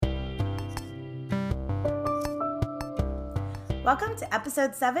Welcome to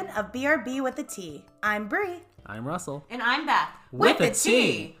episode 7 of BRB with a T. I'm Brie. I'm Russell. And I'm Beth. With a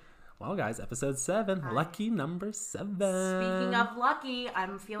T. Well, guys, episode 7. Lucky number 7. Speaking of lucky,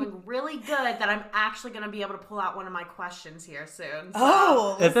 I'm feeling really good that I'm actually going to be able to pull out one of my questions here soon. So.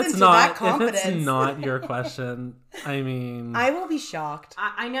 Oh, if listen it's to not, that confidence. if it's not your question, I mean, I will be shocked.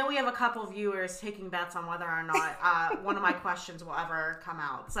 I know we have a couple of viewers taking bets on whether or not one of my questions will ever come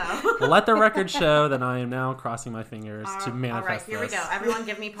out. So let the record show that I am now crossing my fingers to manifest all right, here this. we go. Everyone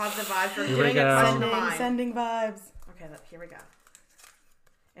give me positive vibes for Here we doing a go. question of mine. Sending vibes. Okay, here we go.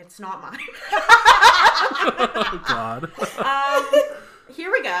 It's not mine. Oh, God.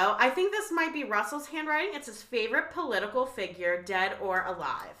 Here we go. I think this might be Russell's handwriting. It's his favorite political figure, dead or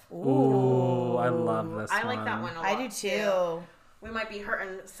alive. Ooh, I love this I like that one a lot. I do too. We might be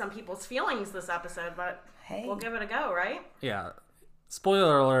hurting some people's feelings this episode, but Hey. we'll give it a go, right? Yeah.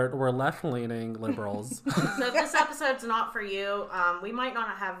 Spoiler alert, we're left-leaning liberals. So if this episode's not for you, we might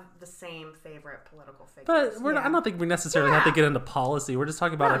not have the same favorite political figures. But we're not, I don't think we necessarily have to get into policy. We're just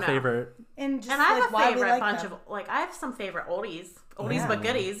talking about our favorite. And I have a why we favorite like bunch them. of, I have some favorite oldies Yeah. but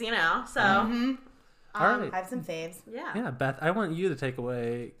goodies, you know, so. All right. I have some faves. Yeah. Yeah, Beth, I want you to take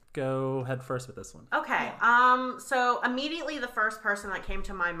away. Go head first with this one. Okay. So immediately the first person that came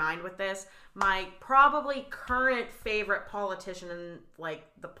to my mind with this, my probably current favorite politician in like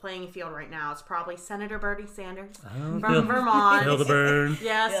the playing field right now is probably Senator Bernie Sanders from Vermont. Feel the burn.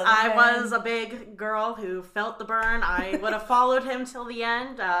 Yes, Feel the I burn. was a big girl who felt the burn. I would have followed him till the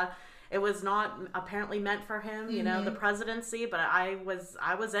end. It was not apparently meant for him, you know, the presidency, but I was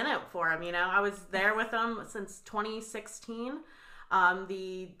in it for him, you know. I was there with him since 2016.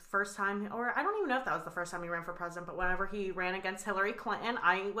 The first time, or I don't even know if that was the first time he ran for president, but whenever he ran against Hillary Clinton,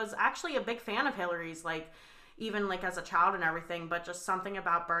 I was actually a big fan of Hillary's, like, even like as a child and everything, but just something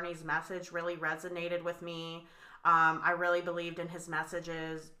about Bernie's message really resonated with me. I really believed in his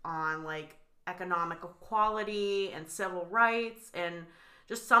messages on like economic equality and civil rights, and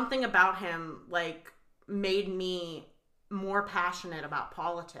just something about him like made me more passionate about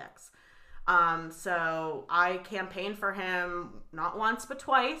politics. So I campaigned for him not once but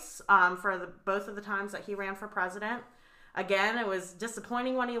twice for both of the times that he ran for president. Again, it was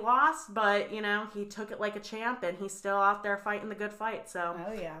disappointing when he lost, but you know, he took it like a champ, and he's still out there fighting the good fight. So,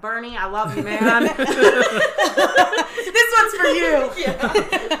 Oh, yeah. Bernie, I love you, man. This one's for you.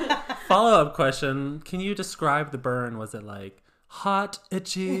 Yeah. Follow-up question. Can you describe the burn? Was it like hot,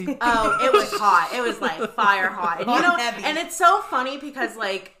 itchy? Oh, it was hot. It was like fire hot. And, you know, Heavy. and it's so funny because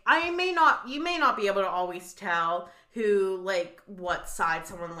like you may not be able to always tell who like what side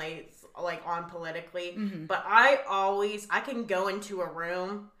someone lays like on politically, but I can go into a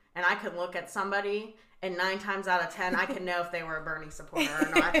room and I can look at somebody and 9 times out of 10 I can know if they were a Bernie supporter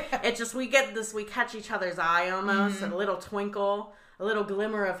or not. It's just we catch each other's eye almost, a little twinkle, a little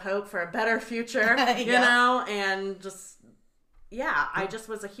glimmer of hope for a better future, you know, and just yeah, I just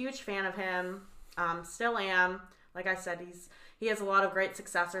was a huge fan of him. Still am. Like I said, he has a lot of great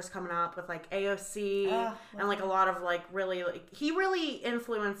successors coming up with like AOC and like a lot of like really like he really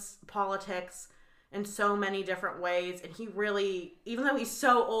influenced politics in so many different ways, and he really, even though he's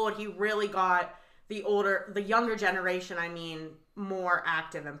so old, he really got the younger generation, I mean, more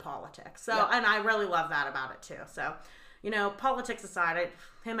active in politics. So and I really love that about it too. So, you know, politics aside,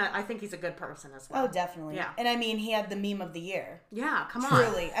 I think he's a good person as well. Oh, definitely. Yeah. And I mean, he had the meme of the year. Yeah, come on.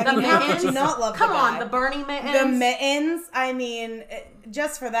 Truly. I mean, how could you not love Come the on, guy? the Bernie mittens. The mittens, I mean,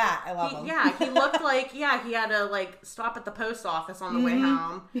 just for that, I love him. Yeah, he looked like, he had to, like, stop at the post office on the way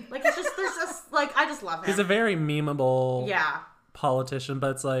home. Like, it's just, there's just, like, I just love him. He's a very memeable Yeah. politician,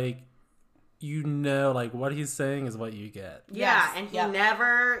 but it's like, you know, like, what he's saying is what you get. Yeah, Yes. and he Yep.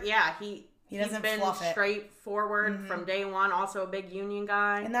 never, He doesn't he's been fluff it. straightforward from day one, also a big union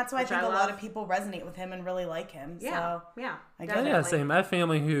guy. And that's why I which think a love. lot of people resonate with him and really like him. Yeah, So, yeah. I get it. definitely. Yeah, same. I have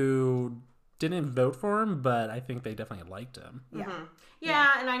family who didn't vote for him, but I think they definitely liked him. yeah.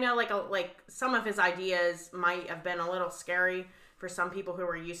 Yeah, and I know like some of his ideas might have been a little scary for some people who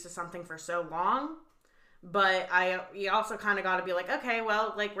were used to something for so long. But you also kind of got to be like, okay,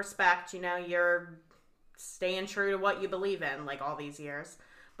 well, like respect, you know, you're staying true to what you believe in, like all these years.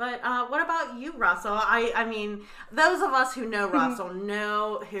 But what about you, Russell? I mean, those of us who know Russell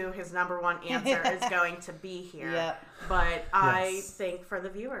know who his number one answer is going to be here. Yep. But I Yes. think for the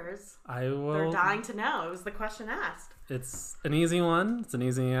viewers, I they're will. dying to know. It was the question asked. It's an easy one. It's an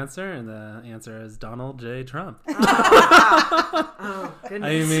easy answer, and the answer is Donald J. Trump. Oh,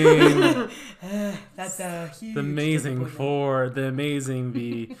 goodness. I mean, That's a huge the amazing disappointment. four, the amazing,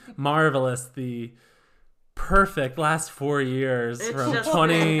 the marvelous, the perfect last 4 years It's from just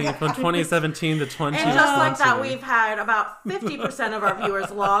 2017 to 2020. And just like that, we've had about 50% of our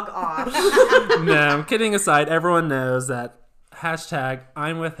viewers log off. No, kidding aside, everyone knows that hashtag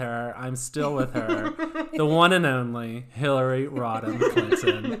I'm with her, I'm still with her, the one and only Hillary Rodham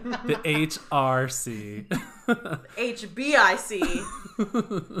Clinton, the HRC. HBIC.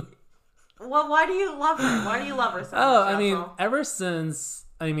 Well, why do you love her? Why do you love her so much? I mean, Russell? ever since,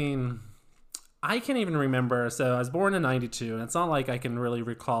 I can't even remember. So I was born in 92, and it's not like I can really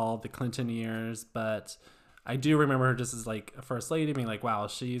recall the Clinton years, but I do remember her just as like a first lady, being like, wow,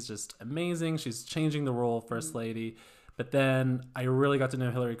 she's just amazing. She's changing the role of first lady. But then I really got to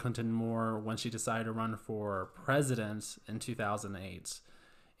know Hillary Clinton more when she decided to run for president in 2008.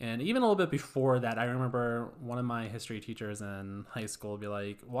 And even a little bit before that, I remember one of my history teachers in high school be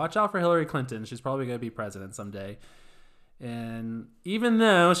like, watch out for Hillary Clinton. She's probably going to be president someday. And even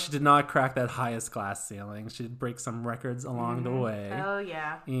though she did not crack that highest glass ceiling, she did break some records along the way. Oh,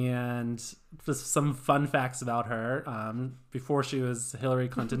 yeah. And just some fun facts about her. Before she was Hillary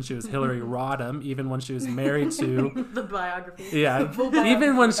Clinton, she was Hillary Rodham, even when she was married to... The biography. Yeah,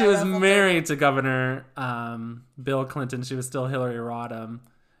 even when she was married to Governor Bill Clinton, she was still Hillary Rodham.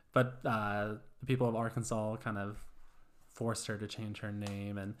 But the people of Arkansas kind of forced her to change her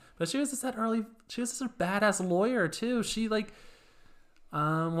name, but she was just she was just a badass lawyer too. She went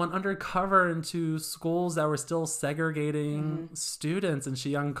undercover into schools that were still segregating students, and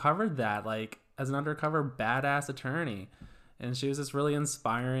she uncovered that as an undercover badass attorney. And she was just really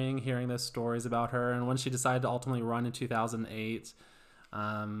inspiring hearing those stories about her. And when she decided to ultimately run in 2008,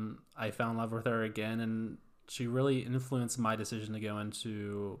 I fell in love with her again, and she really influenced my decision to go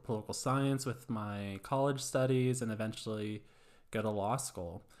into political science with my college studies and eventually go to law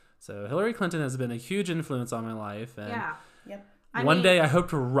school. So Hillary Clinton has been a huge influence on my life. And Yeah. Yep. one day I hope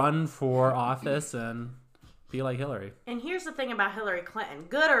to run for office and be like Hillary. And here's the thing about Hillary Clinton.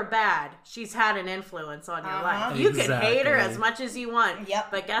 Good or bad, she's had an influence on your life. Exactly. You can hate her as much as you want. Yep.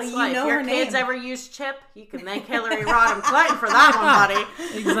 But guess But what? you know If your her kids name. ever use Chip, you can thank Hillary Rodham Clinton for that one,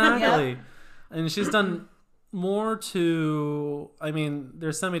 buddy. Exactly. And she's done more to,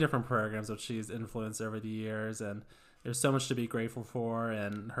 there's so many different programs that she's influenced over the years, and there's so much to be grateful for,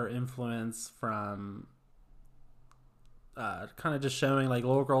 and her influence from kind of just showing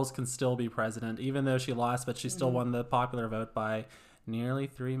little girls can still be president, even though she lost, but she still won the popular vote by nearly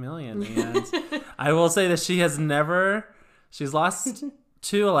 3 million. And I will say that she's lost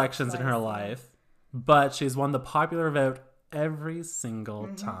 2 elections in her life, but she's won the popular vote every single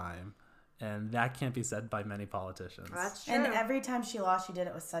time. And that can't be said by many politicians. That's true. And every time she lost, she did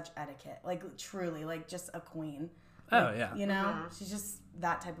it with such etiquette. Truly, just a queen. Oh, yeah. You know? She's just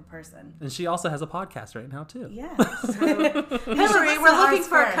that type of person. And she also has a podcast right now, too. Yeah. Hillary, we're looking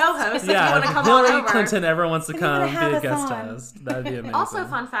for a co-host if you want to Yeah, come Hillary on over. Clinton ever wants to We gotta come be have a us guest on. host. That would be amazing. Also,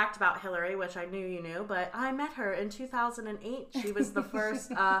 fun fact about Hillary, which I knew you knew, but I met her in 2008. She was the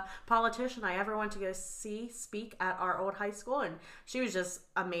first politician I ever went to go speak at our old high school, and she was just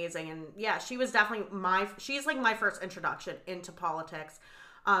amazing. And yeah, she was definitely she's my first introduction into politics.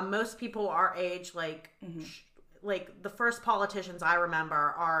 Most people our age, the first politicians I remember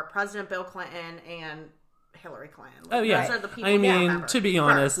are President Bill Clinton and Hillary Clinton. Oh, yeah. Those are the people I remember to be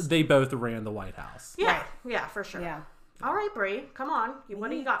honest, first. they both ran the White House. Yeah, Right. yeah, for sure. Yeah. All right, Bree, come on.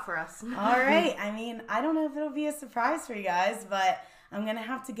 What do you got for us? All right. I don't know if it'll be a surprise for you guys, but I'm going to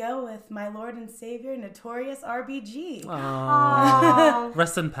have to go with my Lord and Savior, Notorious RBG. Aww.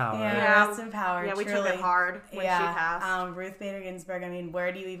 Rest in power. Yeah, rest in power. Yeah, we truly. took it hard when she passed. Ruth Bader Ginsburg.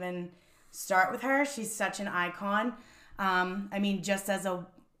 Where do you even start with her? She's such an icon. Just as a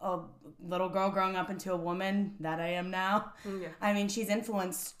little girl growing up into a woman that I am now, she's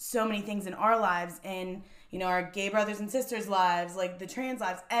influenced so many things in our lives and, our gay brothers and sisters' lives, the trans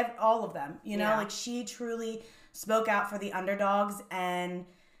lives, all of them, she truly spoke out for the underdogs and,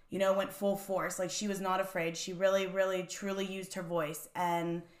 went full force. She was not afraid. She really, really, truly used her voice.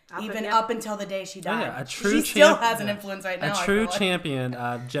 And up until the day she died. She still has an influence right now. A true champion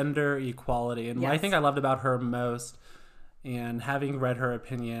of gender equality. And what I think I loved about her most, and having read her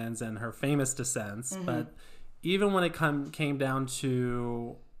opinions and her famous dissents, but even when it came down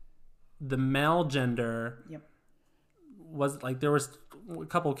to the male gender, was there was a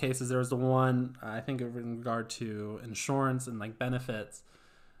couple of cases. There was the one, I think, in regard to insurance and benefits.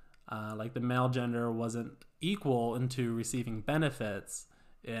 The male gender wasn't equal into receiving benefits.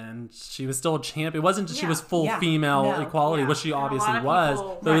 And she was still a champion. It wasn't just she was full female equality, which she obviously was,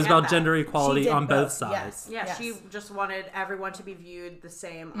 but it was about gender equality on both sides. Yes. She just wanted everyone to be viewed the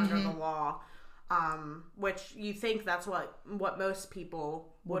same under the law, which you think that's what most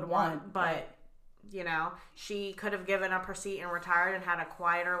people would want, but you know, she could have given up her seat and retired and had a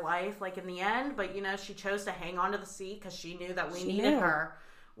quieter life, like in the end. But, you know, she chose to hang on to the seat because she knew that we needed her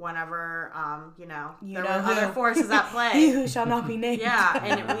whenever, you know there were other forces at play. He who shall not be named. Yeah,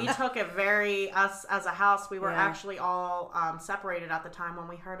 and we took it us as a house, we were actually all separated at the time when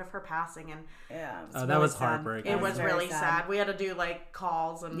we heard of her passing. And that was heartbreaking. It was really sad. We had to do like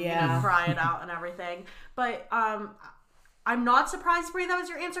calls and you know, cry it out and everything. But I'm not surprised, Brie, that was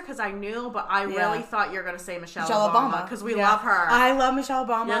your answer because I knew, but I really thought you were going to say Michelle Obama because we love her. I love Michelle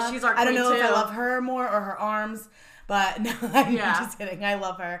Obama. Yeah, she's our queen I don't know too. if I love her more or her arms, but no, I'm just kidding. I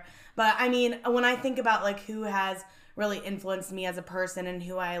love her. But I mean, when I think about like who has really influenced me as a person and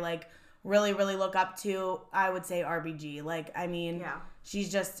who I like really, really look up to, I would say RBG. Like, I mean,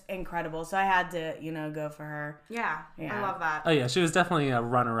 she's just incredible. So I had to, you know, go for her. Yeah, I love that. Oh yeah, she was definitely a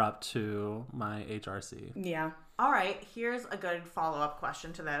runner-up to my HRC. Yeah. All right, here's a good follow-up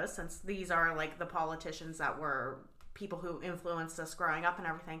question to those, since these are like the politicians that were people who influenced us growing up and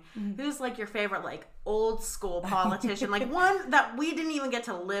everything. Who's like your favorite like old school politician, like one that we didn't even get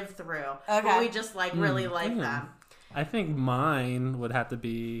to live through, but we just like really like them? I think mine would have to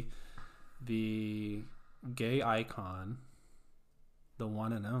be the gay icon, the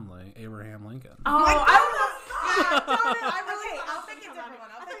one and only Abraham Lincoln. Oh, I'll pick a different one.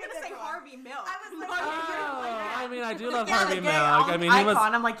 I thought you were gonna say Harvey Milk. I was like, I mean, I do love Harvey Milk. I mean, he was.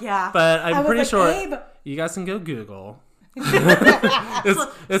 I'm like, But I'm pretty sure Abe. you guys can go Google.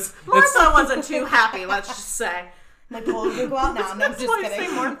 Martha wasn't too happy. Let's just say. My pull Google out now. No, I'm just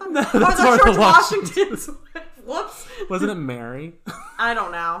kidding. No, that's George Washington's. Whoops. Wasn't it Mary? I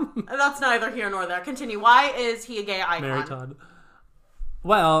don't know. That's neither here nor there. Continue. Why is he a gay icon? Mary Todd.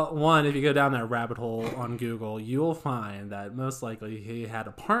 Well, one, if you go down that rabbit hole on Google, you'll find that most likely he had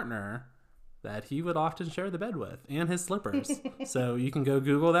a partner that he would often share the bed with and his slippers. So you can go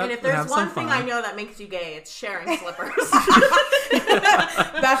Google that. And if there's one thing I know that makes you gay, it's sharing slippers.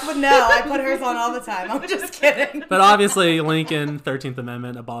 Beth would know. I put hers on all the time. I'm just kidding. But obviously, Lincoln, 13th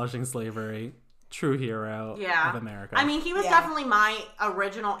Amendment, abolishing slavery, true hero of America. I mean, he was definitely my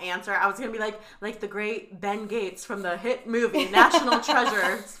original answer. I was going to be like the great Ben Gates from the hit movie National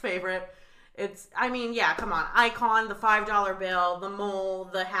Treasure's favorite. It's, I mean, yeah, come on. Icon, the $5 bill, the mole,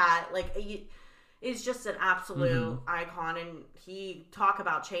 the hat. Like, it's just an absolute icon. And he talk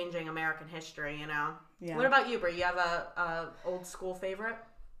about changing American history, you know? Yeah. What about you, Brie? You have a old school favorite?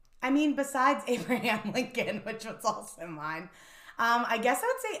 I mean, besides Abraham Lincoln, which was also mine, I guess I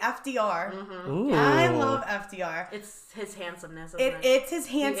would say FDR. Ooh. I love FDR. It's his handsomeness, isn't it? It's his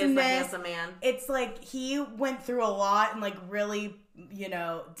handsomeness. He is a handsome man. It's like he went through a lot and like really, you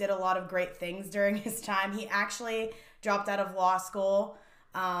know, did a lot of great things during his time. He actually dropped out of law school,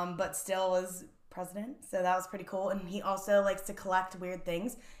 but still was president. So that was pretty cool. And he also likes to collect weird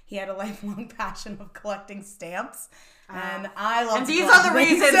things. He had a lifelong passion of collecting stamps. And I love. And these are the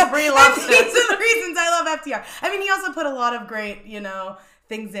reasons Brie loves him. These are the reasons I love FDR. I mean, he also put a lot of great, you know,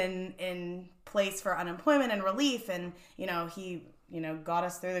 things in place for unemployment and relief, and you know, he, you know, got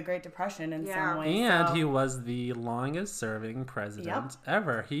us through the Great Depression in some ways. And he was the longest serving president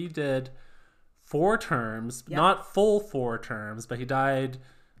ever. He did 4 terms, not full 4 terms, but he died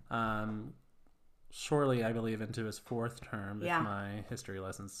shortly, I believe, into his 4th term. If my history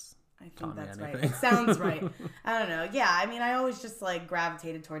lessons. I think that's right. It sounds right. I don't know. Yeah, I mean, I always just like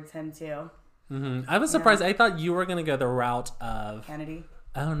gravitated towards him too. I was surprised. I thought you were going to go the route of Kennedy.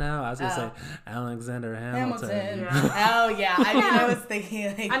 Oh no, I was going to say Alexander Hamilton. Yeah. Oh yeah. I mean, I was thinking.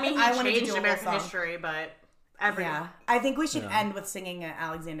 Like, I mean, he I wanted changed to do American history, but I think we should end with singing an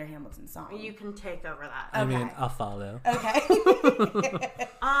Alexander Hamilton song. You can take over that. I mean, I'll follow. Okay.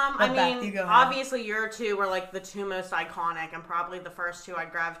 I mean, obviously your 2 were like the 2 most iconic, and probably the first 2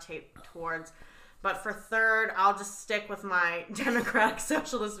 I'd gravitate towards. But for 3rd, I'll just stick with my democratic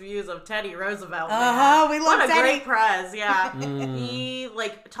socialist views of Teddy Roosevelt. We love Teddy. What a great prez, yeah. He,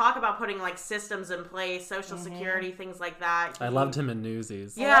 like, talk about putting, like, systems in place, Social Security, things like that. I loved him in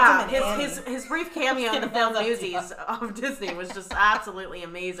Newsies. Yeah, his brief cameo in the film Newsies of Disney was just absolutely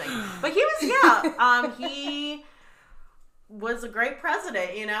amazing. But he was, he was a great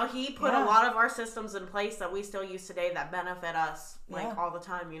president, you know. He put a lot of our systems in place that we still use today that benefit us like all the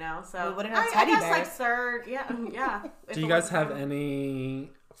time, you know. So we wouldn't have teddy bears. Like 3rd, yeah. Do you guys have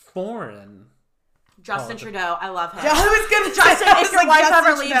any foreign? Justin Trudeau, I love him. I was gonna Justin, if your wife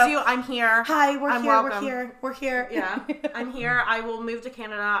ever leaves you, I'm here. Hi, I'm here. welcome. We're here. Yeah, I'm here. I will move to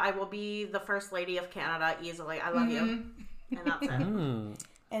Canada. I will be the first lady of Canada easily. I love you, and that's it.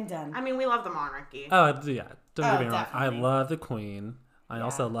 And done. I mean, we love the monarchy. Oh yeah, don't get me wrong. Definitely. I love the Queen. I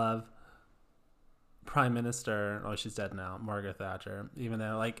also love Prime Minister, oh, she's dead now, Margaret Thatcher, even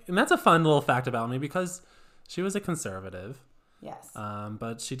though, like, and that's a fun little fact about me because she was a conservative. Yes.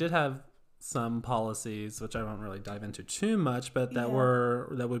 But she did have some policies, which I won't really dive into too much, but that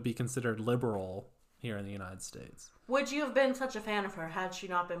would be considered liberal here in the United States. Would you have been such a fan of her had she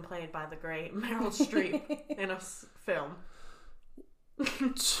not been played by the great Meryl Streep in a film?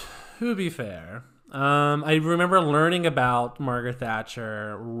 To be fair, I remember learning about Margaret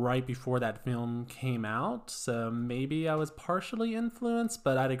Thatcher right before that film came out, so maybe I was partially influenced,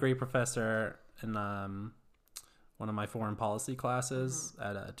 but I had a great professor in one of my foreign policy classes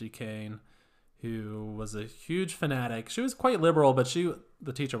at Duquesne who was a huge fanatic. She was quite liberal, but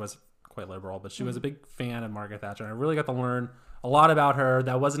the teacher was quite liberal, but she was a big fan of Margaret Thatcher, and I really got to learn a lot about her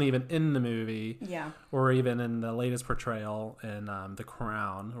that wasn't even in the movie, or even in the latest portrayal in The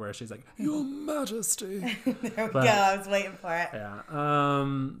Crown, where she's like, "Your Majesty." There we go. I was waiting for it. Yeah.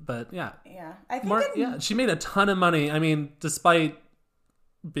 But yeah. Yeah. I think she made a ton of money. I mean, despite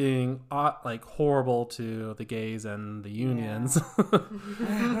being like horrible to the gays and the unions,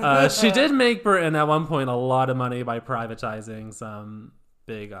 she did make Britain at one point a lot of money by privatizing some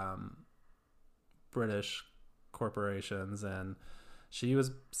big British corporations, and she was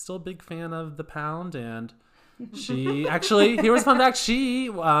still a big fan of the pound, and she actually, here was a fun fact, she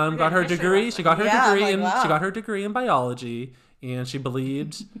got her degree. She got her degree she got her degree in biology, and she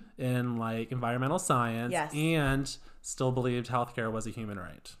believed in like environmental science, and still believed healthcare was a human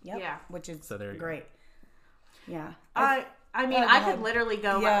right. Yep. Yeah, which is great. Yeah. I mean, I could literally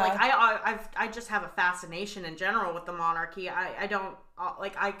go, like, I just have a fascination in general with the monarchy. I don't,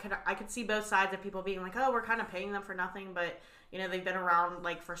 like, I could see both sides of people being like, oh, we're kind of paying them for nothing, but, you know, they've been around,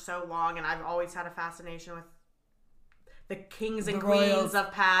 like, for so long, and I've always had a fascination with the kings and queens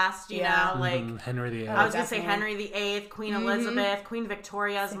of past, you know, like Henry VIII. I was gonna say Henry VIII, Queen Elizabeth, Queen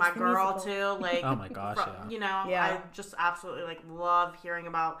Victoria is my girl too. Like, oh my gosh, you know, I just absolutely like love hearing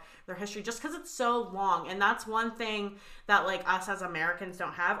about their history just because it's so long, and that's one thing that like us as Americans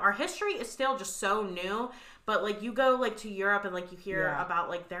don't have. Our history is still just so new. But, like, you go, like, to Europe and, like, you hear about,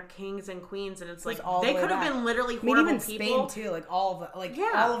 like, their kings and queens, and it's, like, they could have been literally horrible even people. Spain, too. Like, all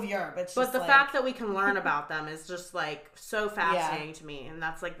of Europe. It's but just, the fact that we can learn about them is just, like, so fascinating to me. And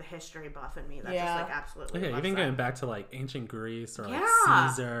that's, like, the history buff in me. That just, like, absolutely loves even that. going back to, like, ancient Greece or, like,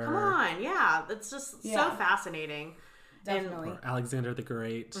 Caesar. Come on. Yeah. It's just so fascinating. Definitely. Or Alexander the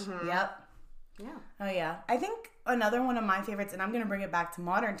Great. Yep. Yeah. Oh, yeah. I think another one of my favorites, and I'm going to bring it back to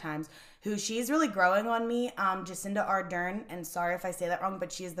modern times, who she's really growing on me, Jacinda Ardern, and sorry if I say that wrong,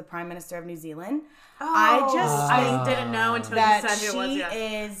 but she is the Prime Minister of New Zealand. I didn't know until you said who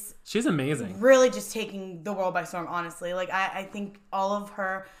it was. She's amazing. Really just taking the world by storm, honestly. Like, I think all of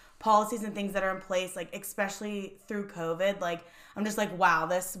her policies and things that are in place, like, especially through COVID, like, I'm just like, wow,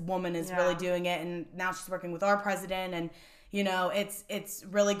 this woman is really doing it, and now she's working with our president, and you know, it's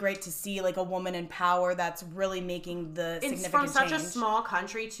really great to see like a woman in power that's really making the significant change. It's from such a small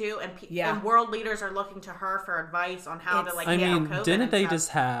country too, and world leaders are looking to her for advice on how to like handle COVID. Didn't they just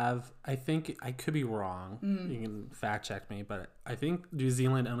have? I think I could be wrong. You can fact check me, but I think New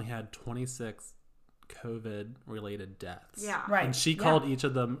Zealand only had 26 COVID related deaths. Yeah, right. And she called each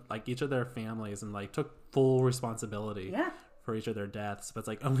of them, like each of their families, and like took full responsibility. Yeah. For each of their deaths, but it's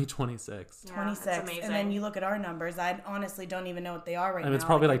like only 26. Yeah, 26. And then you look at our numbers, I honestly don't even know what they are right now. It's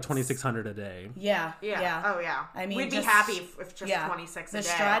probably like 2,600 a day. Yeah. Oh, yeah. I mean, we'd be happy if just 26 a day. The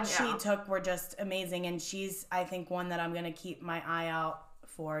strides she took were just amazing, and she's, I think, one that I'm going to keep my eye out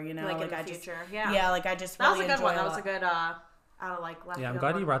for, you know. Like in the future, like I just really enjoy it. That was a good I'm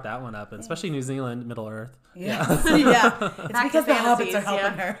glad you brought that one up, and especially New Zealand, Middle Earth. Yeah. It's because the hobbits are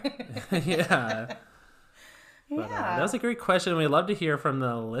helping her. Yeah. But, that was a great question. We'd love to hear from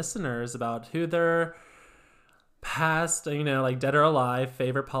the listeners about who their past, you know, like dead or alive,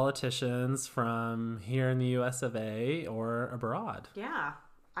 favorite politicians from here in the US of A or abroad. Yeah.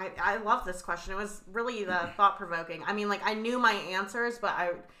 I love this question. It was really thought-provoking. I mean, like, I knew my answers, but I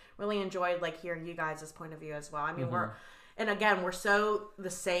really enjoyed, like, hearing you guys' point of view as well. I mean, we're so the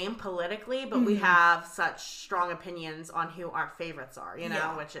same politically, but we have such strong opinions on who our favorites are, you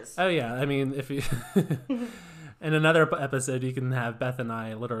know, which is... Oh, yeah. I mean, if you... In another episode, you can have Beth and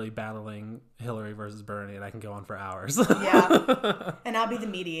I literally battling Hillary versus Bernie, and I can go on for hours. Yeah. And I'll be the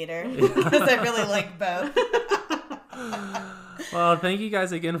mediator, because I really like both. Well, thank you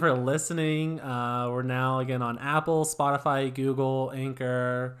guys again for listening. We're now again on Apple, Spotify, Google,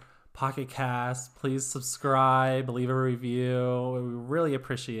 Anchor, Pocket Cast. Please subscribe, leave a review. We really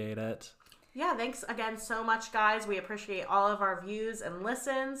appreciate it. Yeah, thanks again so much, guys. We appreciate all of our views and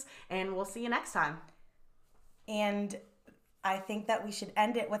listens, and we'll see you next time. And I think that we should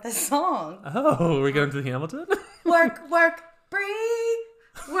end it with a song. Oh, we're going to the Hamilton? Work, work, Bree.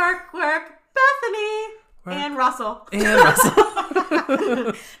 Work, work, Bethany. Work. And Russell. And Russell.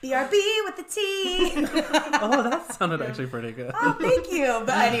 BRB with the T. Oh, that sounded actually pretty good. Oh, thank you.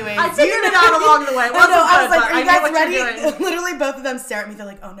 But anyways, I figured it out along the way. It wasn't I was good, like, but are you I know guys what ready? you're doing. Literally, both of them stare at me. They're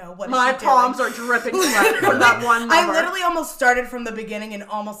like, oh no, what is My she palms doing? are dripping sweat from that one number. I literally almost started from the beginning and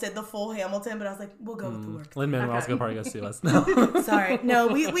almost did the full Hamilton, but I was like, we'll go with the work. Lin-Manuel's gonna probably go sue us now. Sorry. No,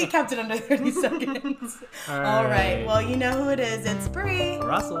 we kept it under 30 seconds. All right. Well, you know who it is. It's Bree.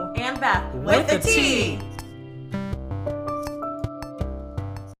 Russell. And Beth. With a T.